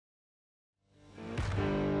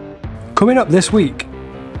Coming up this week,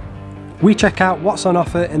 we check out what's on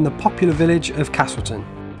offer in the popular village of Castleton.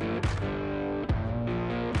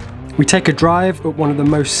 We take a drive up one of the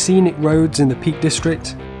most scenic roads in the Peak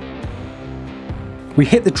District. We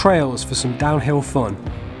hit the trails for some downhill fun.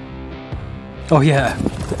 Oh yeah,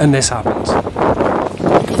 and this happens.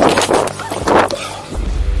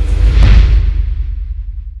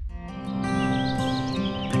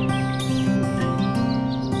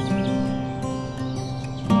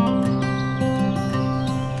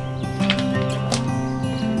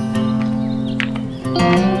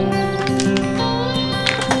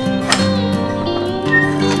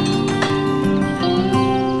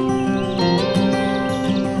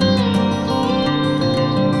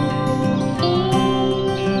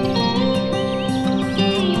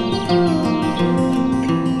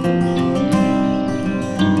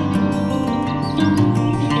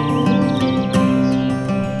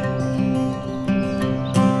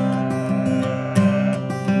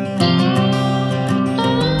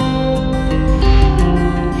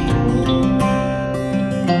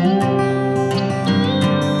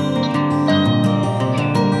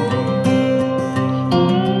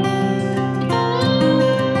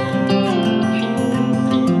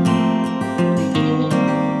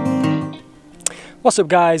 What's up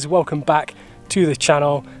guys, welcome back to the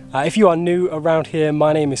channel. If you are new around here,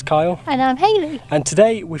 my name is Kyle. And I'm Hayley. And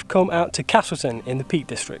today we've come out to Castleton in the Peak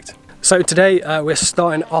District. So today we're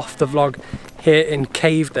starting off the vlog here in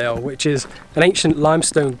Cavedale, which is an ancient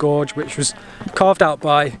limestone gorge which was carved out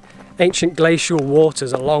by ancient glacial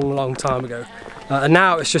waters a long time ago. And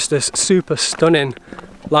now it's just this super stunning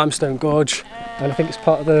limestone gorge. And I think it's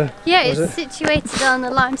part of the... Yeah, it's situated on the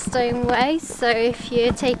limestone way, so if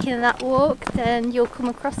you're taking that walk then you'll come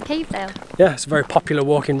across Cavedale. Yeah, it's a very popular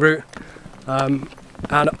walking route. And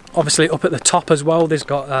obviously up at the top as well there's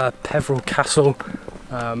got Peveril Castle,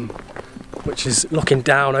 which is looking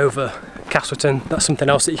down over Castleton. That's something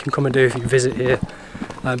else that you can come and do if you visit here.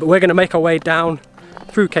 But we're going to make our way down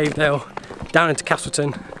through Cavedale, down into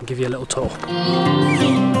Castleton and give you a little tour.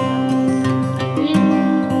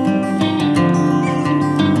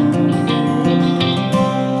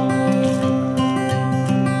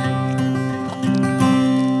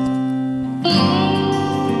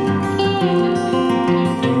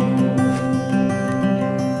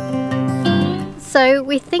 So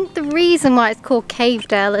we think the reason why it's called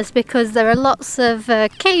Cavedale is because there are lots of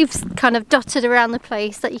caves kind of dotted around the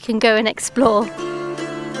place that you can go and explore.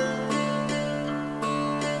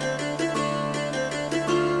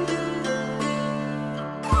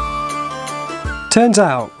 Turns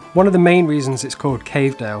out, one of the main reasons it's called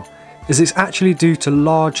Cavedale is it's actually due to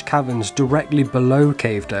large caverns directly below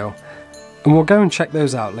Cavedale, and we'll go and check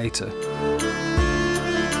those out later.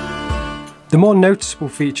 The more noticeable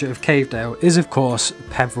feature of Cavedale is of course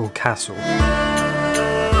Peveril Castle.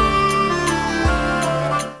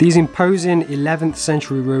 These imposing 11th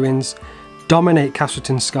century ruins dominate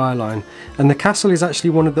Castleton's skyline, and the castle is actually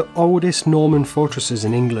one of the oldest Norman fortresses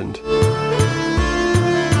in England.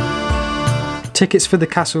 Tickets for the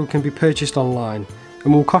castle can be purchased online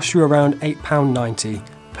and will cost you around £8.90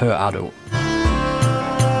 per adult.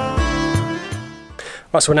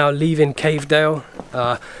 Right, so we're now leaving Cavedale.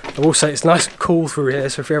 I will say it's nice and cool through here,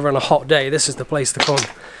 so if you're ever on a hot day, this is the place to come.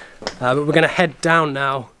 But we're going to head down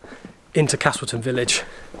now into Castleton village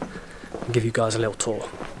and give you guys a little tour.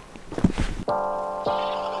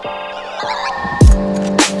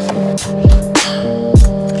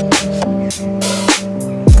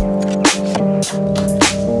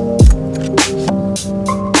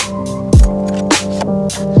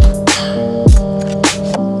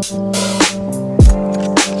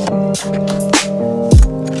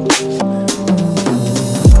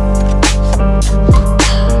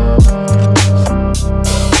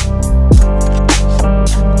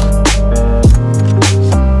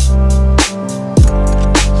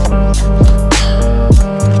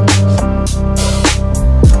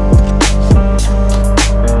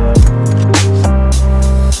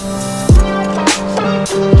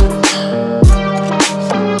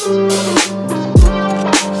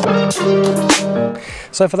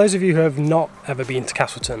 So for those of you who have not ever been to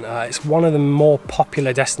Castleton, it's one of the more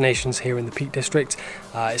popular destinations here in the Peak District.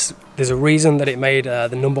 There's a reason that it made the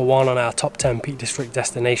 #1 on our top 10 Peak District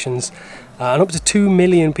destinations, and up to 2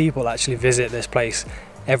 million people actually visit this place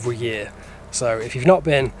every year. So if you've not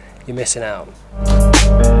been, you're missing out.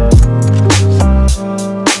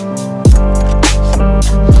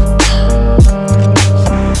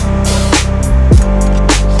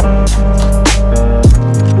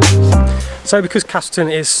 So because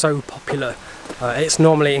Castleton is so popular, it's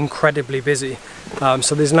normally incredibly busy,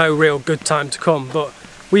 so there's no real good time to come, but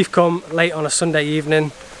We've come late on a Sunday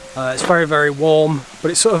evening. It's very, very warm,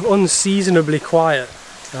 but it's sort of unseasonably quiet.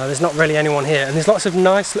 There's not really anyone here, and there's lots of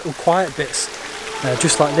nice little quiet bits,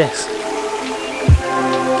 just like this.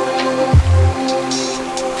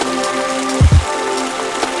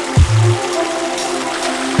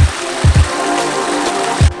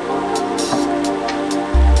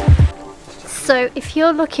 So if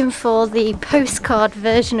you're looking for the postcard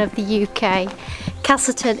version of the UK,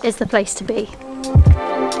 Castleton is the place to be.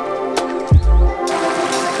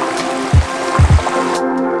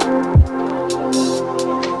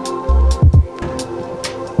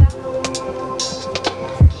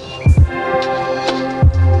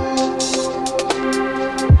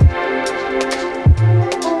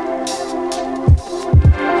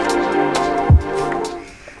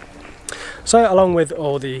 So along with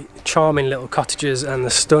all the charming little cottages and the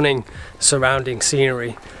stunning surrounding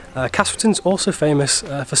scenery, Castleton's also famous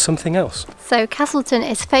for something else. So Castleton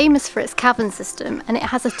is famous for its cavern system, and it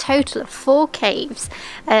has a total of 4 caves,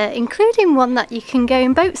 including one that you can go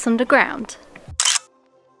in boats underground.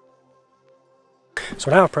 So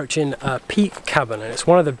we're now approaching Peak Cavern, and it's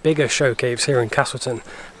one of the bigger show caves here in Castleton,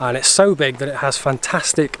 and it's so big that it has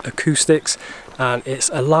fantastic acoustics and it's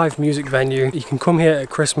a live music venue. You can come here at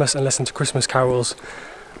Christmas and listen to Christmas carols.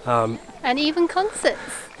 And even concerts.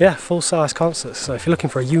 Yeah, full-size concerts. So if you're looking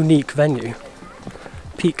for a unique venue,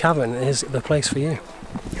 Peak Cavern is the place for you.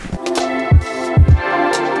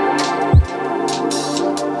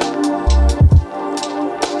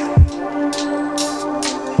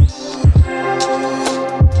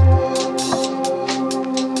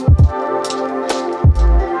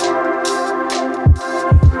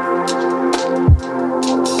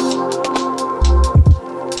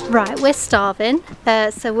 Right, we're starving,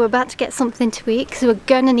 so we're about to get something to eat because we're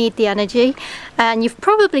going to need the energy, and you've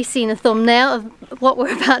probably seen a thumbnail of what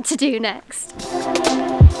we're about to do next.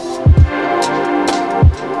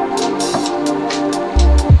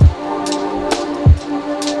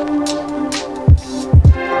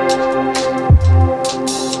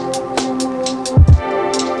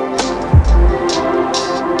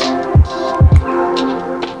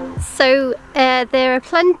 So there are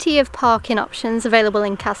plenty of parking options available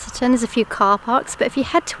in Castleton. There's a few car parks, but if you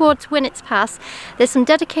head towards Winnets Pass, there's some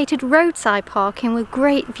dedicated roadside parking with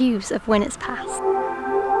great views of Winnets Pass.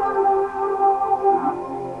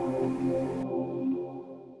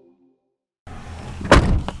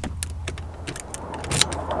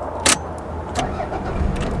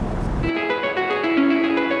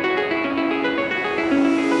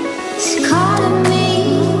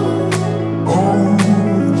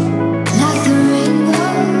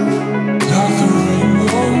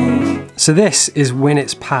 So this is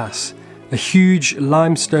Winnets Pass, a huge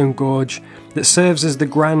limestone gorge that serves as the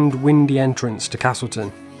grand windy entrance to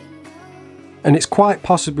Castleton. And it's quite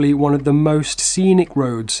possibly one of the most scenic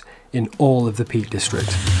roads in all of the Peak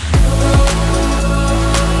District.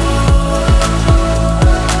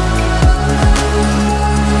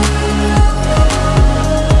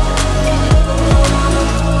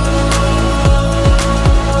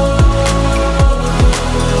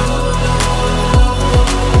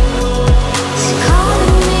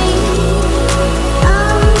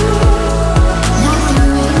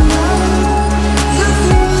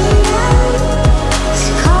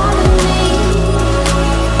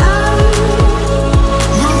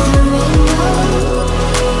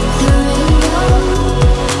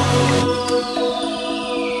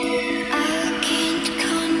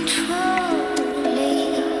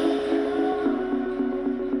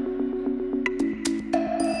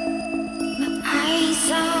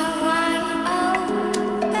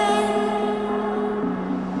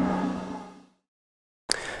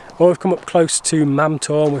 Well, we've come up close to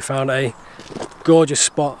Mamtor and we found a gorgeous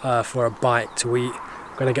spot for a bite to eat.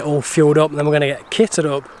 We're going to get all fueled up and then we're going to get kitted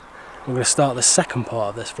up. We're going to start the second part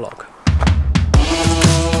of this vlog.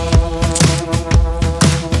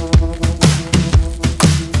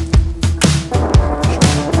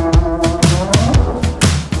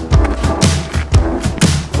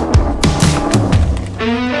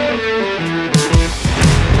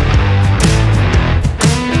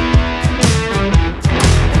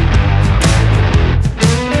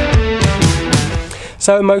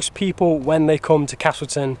 So most people, when they come to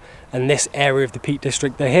Castleton and this area of the Peak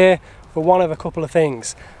District, they're here for one of a couple of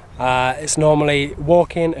things. It's normally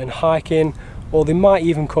walking and hiking, or they might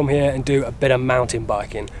even come here and do a bit of mountain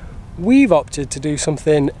biking. We've opted to do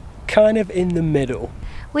something kind of in the middle.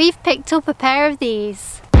 We've picked up a pair of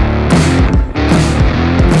these.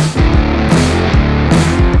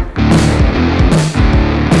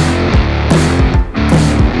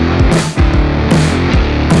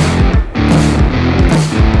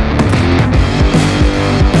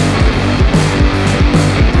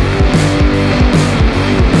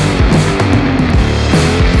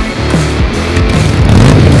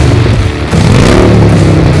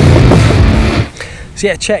 So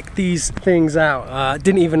yeah, check these things out.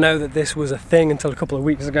 Didn't even know that this was a thing until a couple of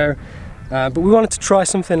weeks ago. But we wanted to try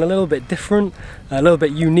something a little bit different, a little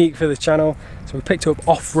bit unique for the channel. So we picked up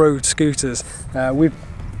off-road scooters. We've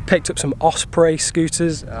picked up some Osprey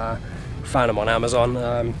scooters. Found them on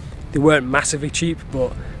Amazon. They weren't massively cheap,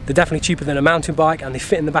 but they're definitely cheaper than a mountain bike, and they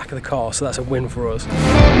fit in the back of the car, so that's a win for us.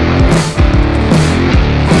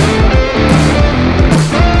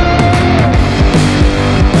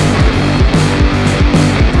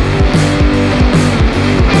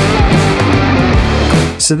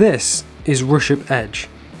 So this is Rushup Edge,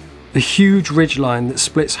 a huge ridgeline that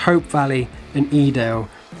splits Hope Valley and Edale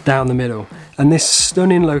down the middle, and this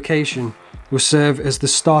stunning location will serve as the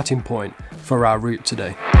starting point for our route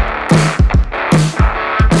today.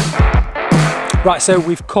 Right, so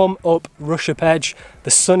we've come up Rushup Edge. The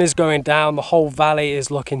sun is going down, the whole valley is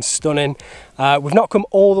looking stunning. We've not come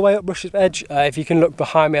all the way up Rushup Edge. If you can look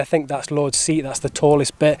behind me, I think that's Lord's Seat, that's the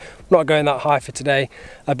tallest bit. I'm not going that high for today,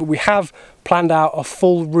 but we have planned out a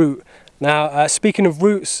full route. Now, speaking of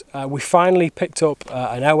routes, we finally picked up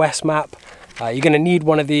an OS map. You're going to need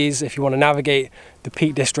one of these if you want to navigate the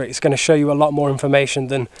Peak District. It's going to show you a lot more information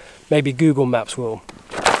than maybe Google Maps will.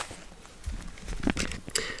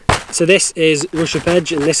 So this is Rushup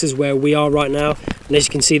Edge, and this is where we are right now. And as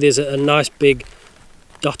you can see, there's a nice big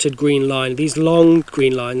dotted green line. These long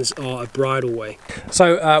green lines are a bridleway.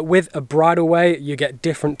 So with a bridleway, you get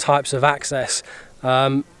different types of access.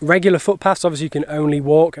 Regular footpaths, obviously you can only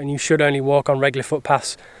walk, and you should only walk on regular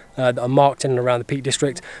footpaths that are marked in and around the Peak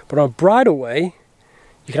District. But on a bridleway,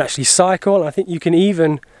 you can actually cycle, and I think you can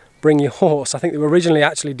even bring your horse. I think they were originally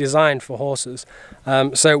actually designed for horses.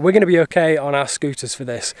 So we're going to be okay on our scooters for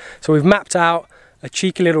this. So we've mapped out a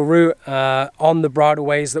cheeky little route on the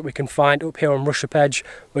bridleways that we can find up here on Rushup Edge.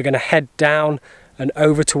 We're going to head down and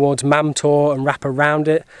over towards Mamtor and wrap around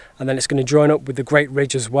it, and then it's going to join up with the Great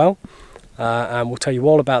Ridge as well. And we'll tell you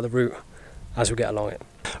all about the route as we get along it.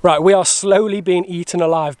 Right, we are slowly being eaten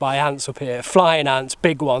alive by ants up here, flying ants,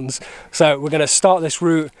 big ones. So we're going to start this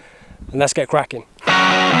route and let's get cracking.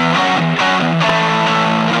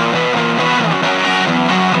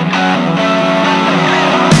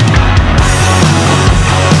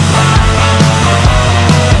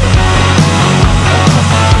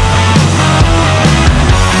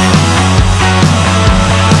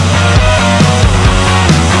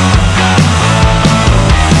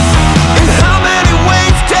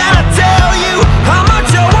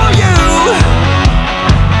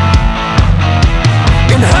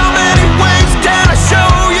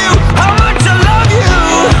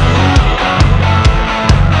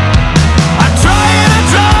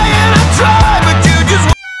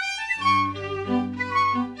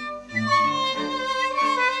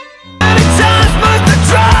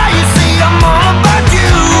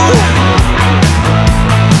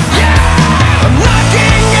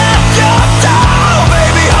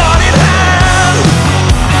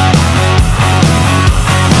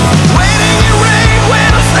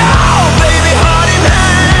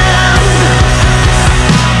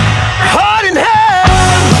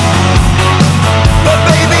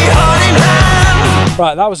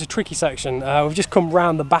 Right, that was a tricky section. We've just come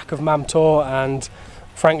round the back of Mamtor, and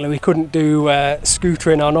frankly we couldn't do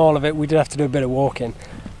scootering on all of it. We did have to do a bit of walking.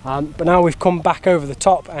 But now we've come back over the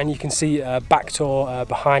top, and you can see Backtor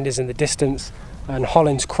behind us in the distance, and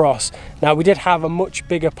Hollins Cross. Now we did have a much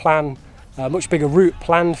bigger route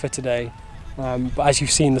planned for today, but as you've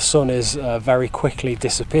seen, the sun is very quickly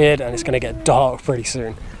disappeared, and it's going to get dark pretty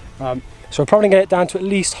soon. So we're probably going to get down to at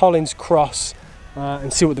least Hollins Cross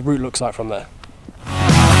and see what the route looks like from there.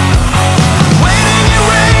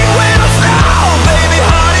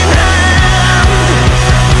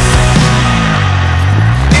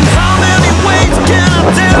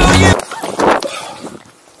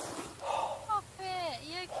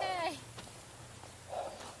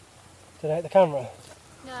 Did I hit the camera?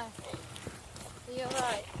 No. Are you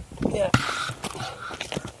alright? Yeah.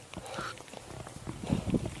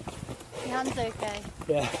 Your hand's okay?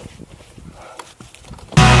 Yeah.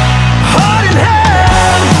 Heart in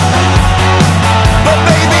hand, but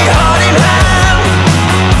baby heart in hand,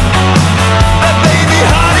 but baby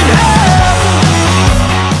heart in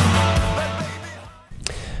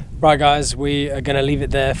hand. Right guys, we are going to leave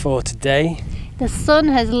it there for today. The sun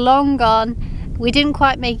has long gone. We didn't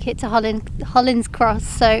quite make it to Hollins Cross,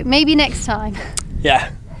 so maybe next time. Yeah,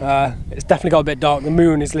 it's definitely got a bit dark. The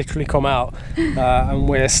moon has literally come out and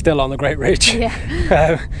we're still on the Great Ridge.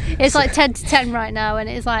 Yeah. It's like 10 to 10 right now, and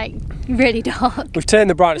it's like really dark. We've turned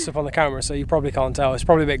the brightness up on the camera, so you probably can't tell. It's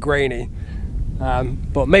probably a bit grainy,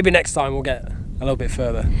 but maybe next time we'll get a little bit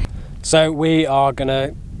further. So we are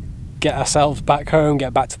gonna get ourselves back home,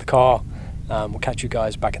 get back to the car. We'll catch you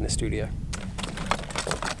guys back in the studio.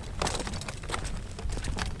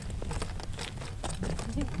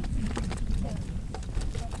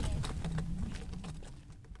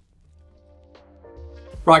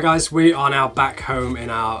 Right guys, we are now back home in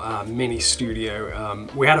our mini studio.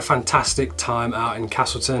 We had a fantastic time out in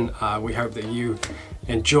Castleton. We hope that you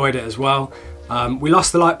enjoyed it as well. We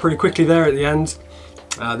lost the light pretty quickly there at the end.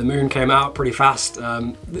 The moon came out pretty fast.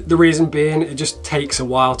 The reason being, it just takes a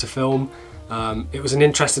while to film. It was an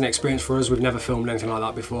interesting experience for us. We've never filmed anything like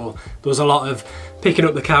that before. There was a lot of picking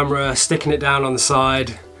up the camera, sticking it down on the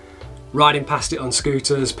side, riding past it on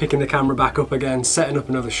scooters, picking the camera back up again, setting up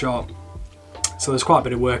another shot. So there's quite a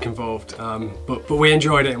bit of work involved, but we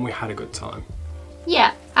enjoyed it and we had a good time.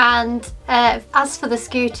 Yeah, and as for the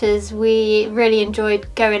scooters, we really enjoyed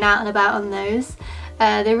going out and about on those.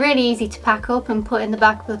 They're really easy to pack up and put in the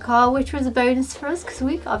back of the car, which was a bonus for us because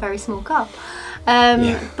we've got a very small car.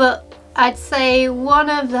 But I'd say one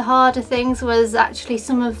of the harder things was actually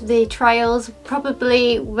some of the trails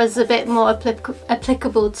probably was a bit more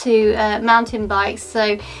applicable to mountain bikes,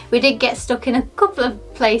 so we did get stuck in a couple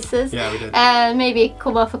of places. Yeah, we did. Maybe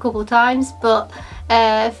come off a couple of times, but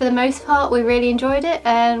for the most part we really enjoyed it,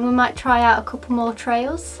 and we might try out a couple more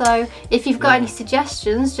trails. So if you've got any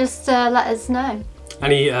suggestions, just let us know.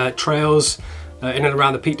 Any trails in and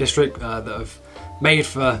around the Peak District that have made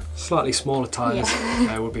for slightly smaller tyres,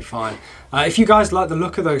 would be fine. If you guys like the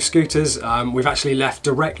look of those scooters, we've actually left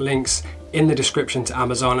direct links in the description to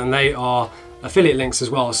Amazon, and they are affiliate links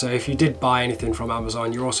as well. So if you did buy anything from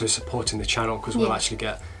Amazon, you're also supporting the channel, because we'll actually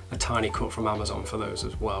get a tiny cut from Amazon for those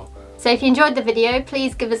as well. So if you enjoyed the video,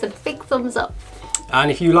 please give us a big thumbs up.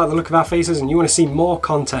 And if you like the look of our faces and you want to see more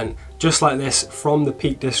content just like this from the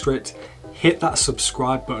Peak District, hit that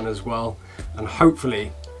subscribe button as well, and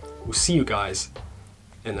hopefully we'll see you guys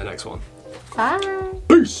in the next one. Bye.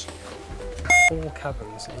 Peace. 4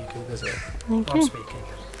 cabins that you can visit. Okay. I'm speaking.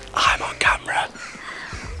 I'm on camera.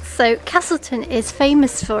 So Castleton is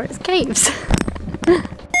famous for its caves.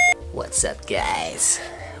 What's up guys?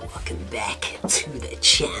 Welcome back to the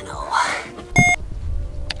channel.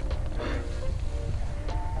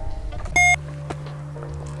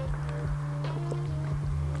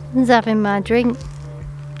 I was having my drink.